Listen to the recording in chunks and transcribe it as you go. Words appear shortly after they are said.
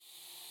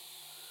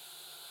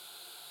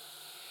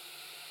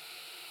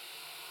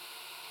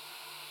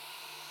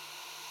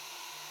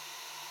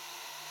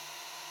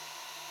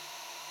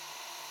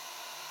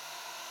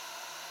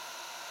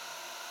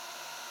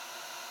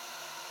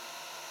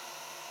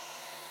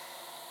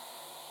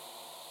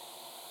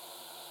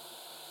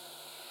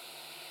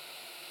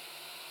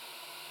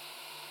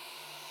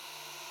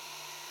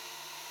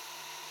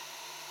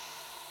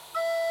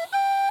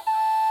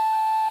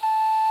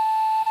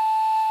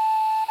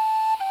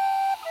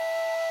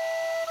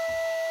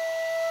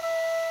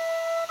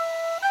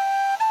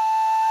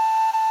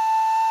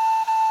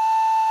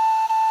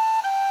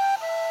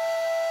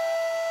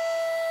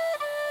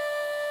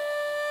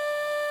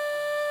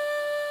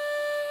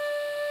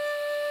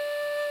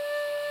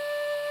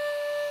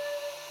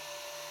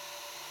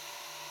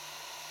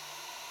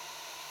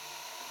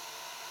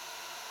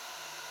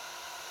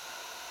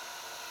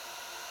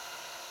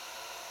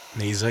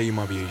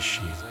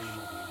Nejzajímavější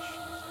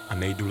a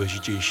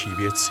nejdůležitější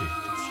věci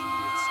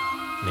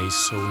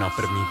nejsou na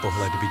první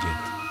pohled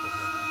vidět.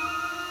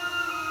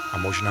 A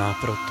možná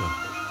proto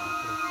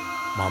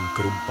mám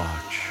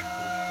krumpáč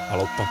a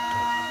lopatu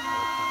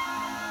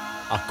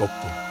a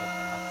kopu.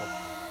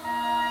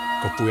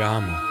 Kopu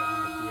jámu,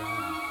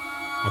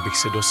 abych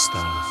se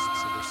dostal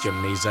k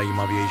těm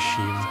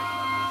nejzajímavějším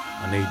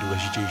a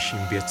nejdůležitějším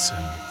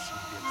věcem.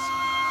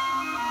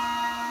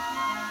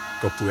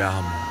 Kopu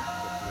jámu.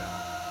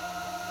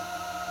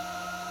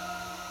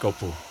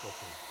 Kopu.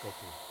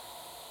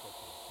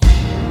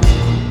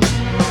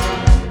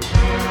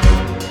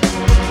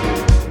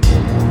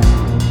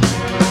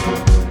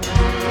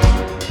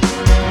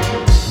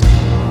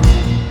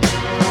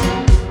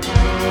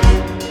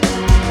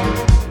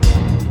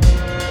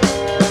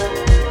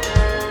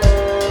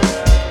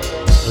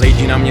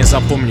 Lidi na mě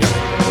zapomněli.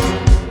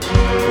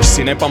 Už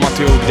si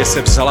nepamatujou, kde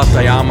se vzala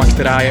ta jáma,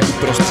 která je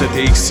uprostřed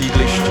jejich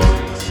sídliště.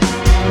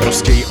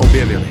 Prostě ji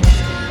objevili.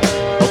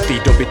 Od té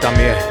doby tam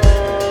je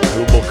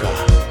hluboká,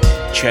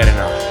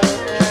 černá.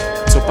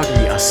 Co pak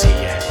v ní asi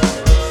je?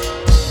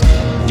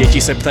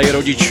 Děti se ptají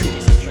rodičů,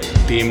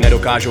 ty jim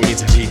nedokážou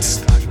nic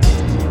říct.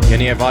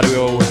 Jen je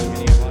varujou,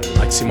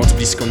 ať si moc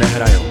blízko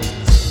nehrajou.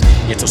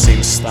 Něco se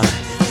jim stane,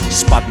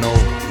 spadnou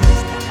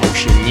a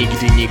už je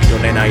nikdy nikdo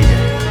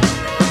nenajde.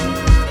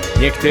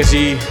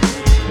 Někteří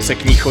se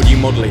k ní chodí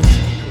modlit.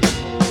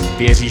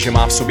 Věří, že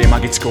má v sobě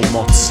magickou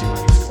moc.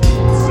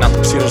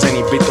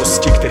 Nadpřirozený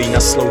bytosti, který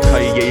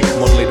naslouchají jejich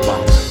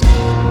modlitbám,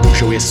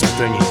 můžou je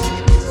splnit.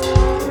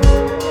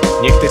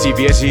 Někteří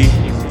věří,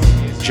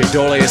 že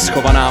dole je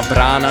schovaná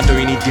brána do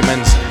jiný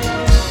dimenze.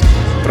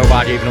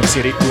 Provádějí v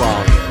noci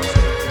rituály,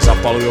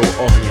 zapalujou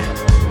ohně,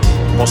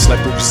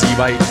 poslepu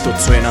vzývají to,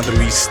 co je na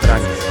druhé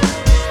straně.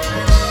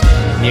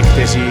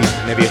 Někteří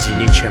nevěří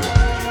ničemu.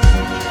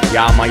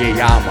 Jáma je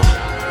jáma.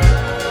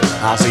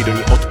 Házejí do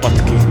ní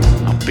odpadky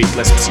a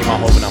pytle s psíma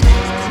hovnama.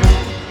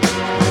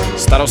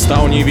 Starosta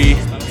o ní ví,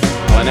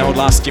 ale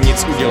nehodlá s tím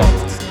nic udělat.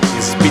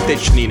 Je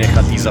zbytečný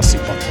nechat jí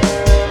zasypat.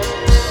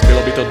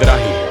 Bylo by to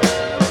drahý.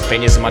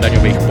 Penězma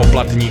daňových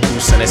poplatníků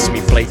se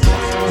nesmí plejtvat.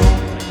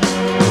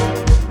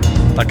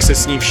 Tak se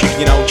s ní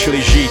všichni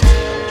naučili žít,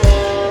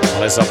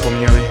 ale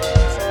zapomněli,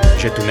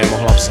 že tu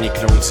nemohla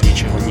vzniknout z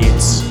ničeho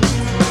nic.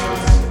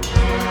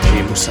 Že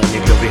ji musel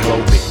někdo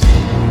vyhloubit.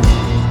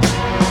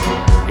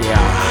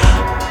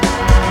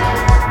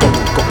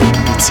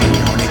 Nic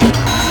jinýho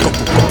nedělám,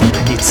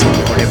 nic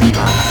jinýho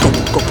nevnímám,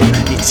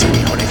 nic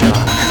jinýho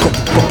nedělám,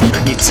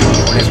 nic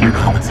jinýho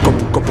nevnímám,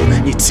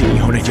 nic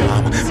jinýho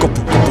nedělám,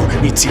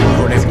 nic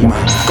jinýho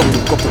nevnímám,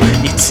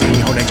 nic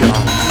jinýho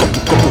nedělám,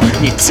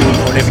 nic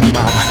jinýho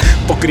nevnímám.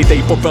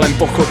 Pokrytej popelem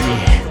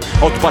pochodní,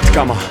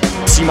 odpadkama,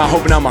 psíma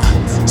hovnama.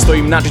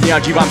 Stojím na dně a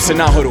dívám se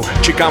nahoru,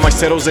 čekám, až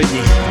se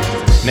rozední.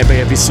 Nebe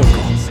je vysoko,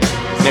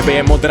 nebe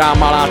je modrá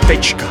malá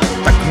tečka,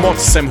 tak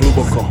moc jsem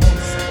hluboko.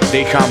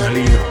 Dejchám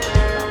hlínu,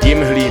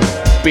 jim hlínu,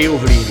 piju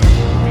hlínu,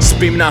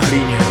 spím na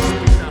hlíně,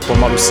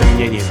 pomalu se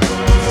měním,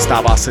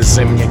 stává se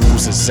země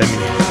kus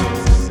země.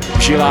 V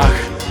žilách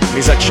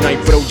mi začínají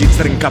proudit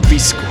zrnka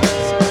písku,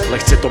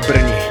 lehce to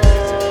brní,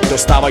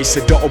 dostávají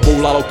se do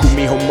obou laloků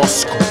mýho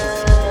mozku.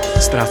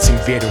 Ztrácím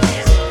vědomí,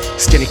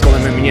 stěny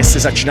kolem mě se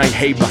začínají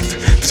hejbat,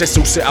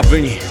 třesou se a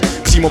vlní.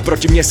 Přímo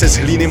proti mně se z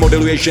hlíny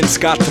modeluje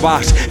ženská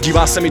tvář,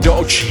 dívá se mi do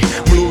očí,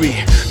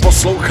 mluví,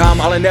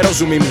 poslouchám, ale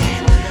nerozumím jí.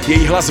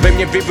 Její hlas ve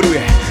mně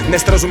vibruje,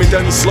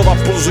 nesrozumitelný slova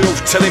pulzujou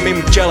v celém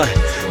mým těle.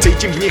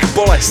 Cítím v nich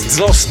bolest,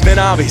 zlost,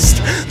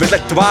 nenávist. Vedle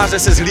tváře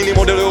se z hlíny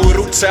modelujou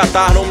ruce a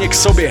táhnou mě k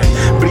sobě,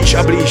 blíž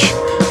a blíž.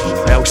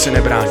 A já už se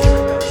nebráním,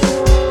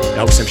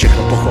 já už jsem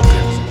všechno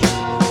pochopil.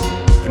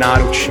 V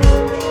náručí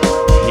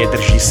mě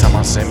drží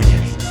sama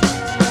země.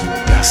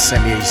 Já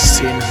jsem její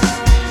syn,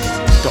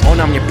 to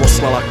ona mě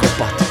poslala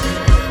kopat.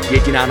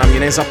 Jediná na mě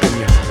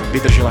nezapomněla,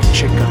 vydržela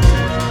čekat.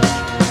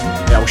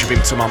 Já už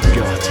vím, co mám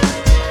udělat.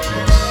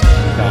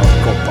 Dál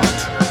kopat.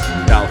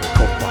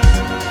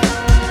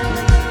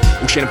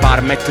 Už jen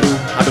pár metrů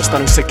a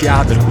dostanu se k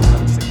jádru.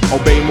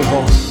 Obejmu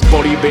ho,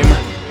 políbím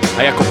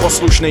a jako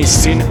poslušnej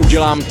syn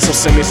udělám, co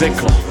se mi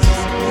řeklo.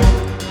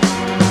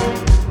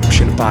 Už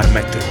jen pár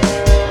metrů.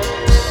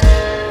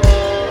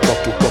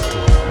 Kopu.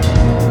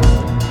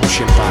 Už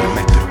jen pár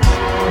metrů.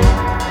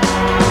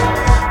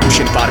 Už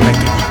jen pár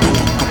metrů.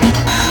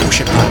 Už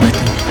jen pár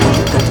metrů.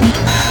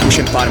 Už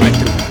jen pár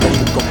metrů.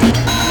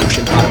 Už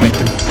jen pár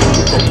metrů.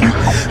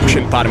 Už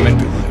jen pár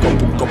metrů,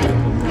 kopu,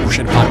 už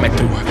jen pár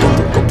metrů,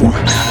 kopu,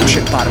 už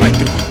jen pár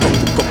metrů,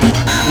 kopu,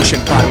 už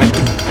jen pár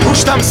metrů.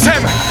 Už tam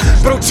jsem!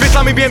 Proud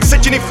světla mi během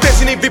setiny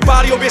vteřiny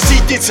vypálí obě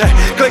sítnice.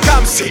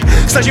 Klekám si,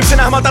 snažím se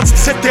nahmatat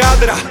střed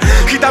jádra.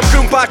 Chytám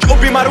krumpáč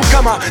oběma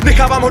rukama,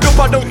 nechávám ho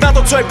dopadnout na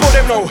to, co je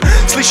pode mnou.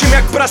 Slyším,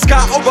 jak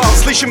praská obal,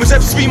 slyším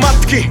řev svý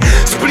matky.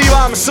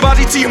 Splývám s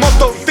vařící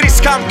hmotou,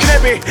 tryskám k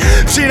nebi.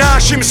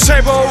 Přináším s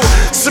sebou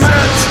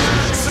smrt.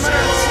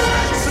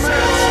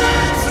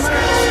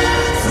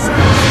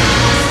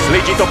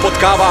 Lidi to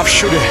potkává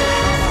všude.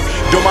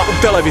 Doma u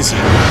televize,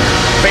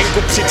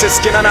 venku při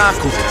cestě na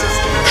nákup.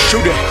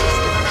 Všude.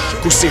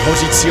 kusy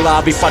hořící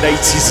lávy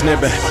padající z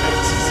nebe.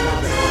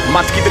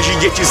 Matky drží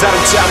děti za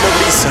ruce a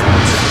modlí se.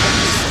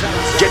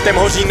 Dětem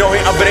hoří nohy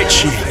a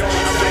brečí.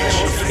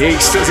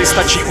 Jejich slzy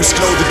stačí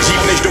uschnout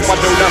dřív, než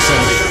dopadnou na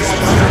zem.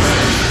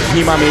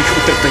 Vnímám jejich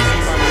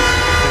utrpení.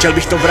 Chtěl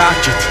bych to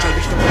vrátit.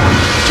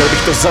 Chtěl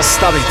bych to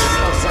zastavit.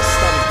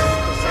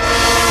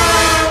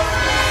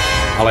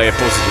 Ale je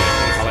pozdě.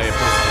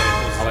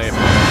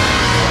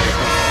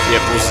 Je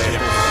pozdě.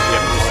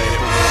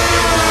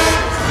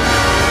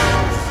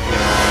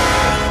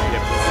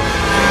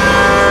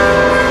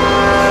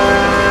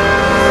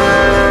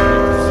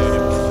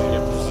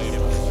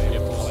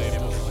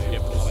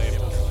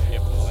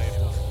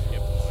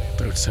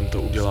 Proč jsem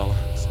to udělal?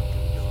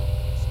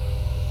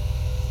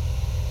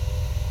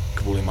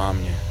 Kvůli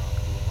mámě.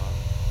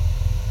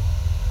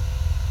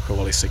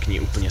 Chovali se k ní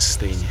úplně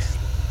stejně.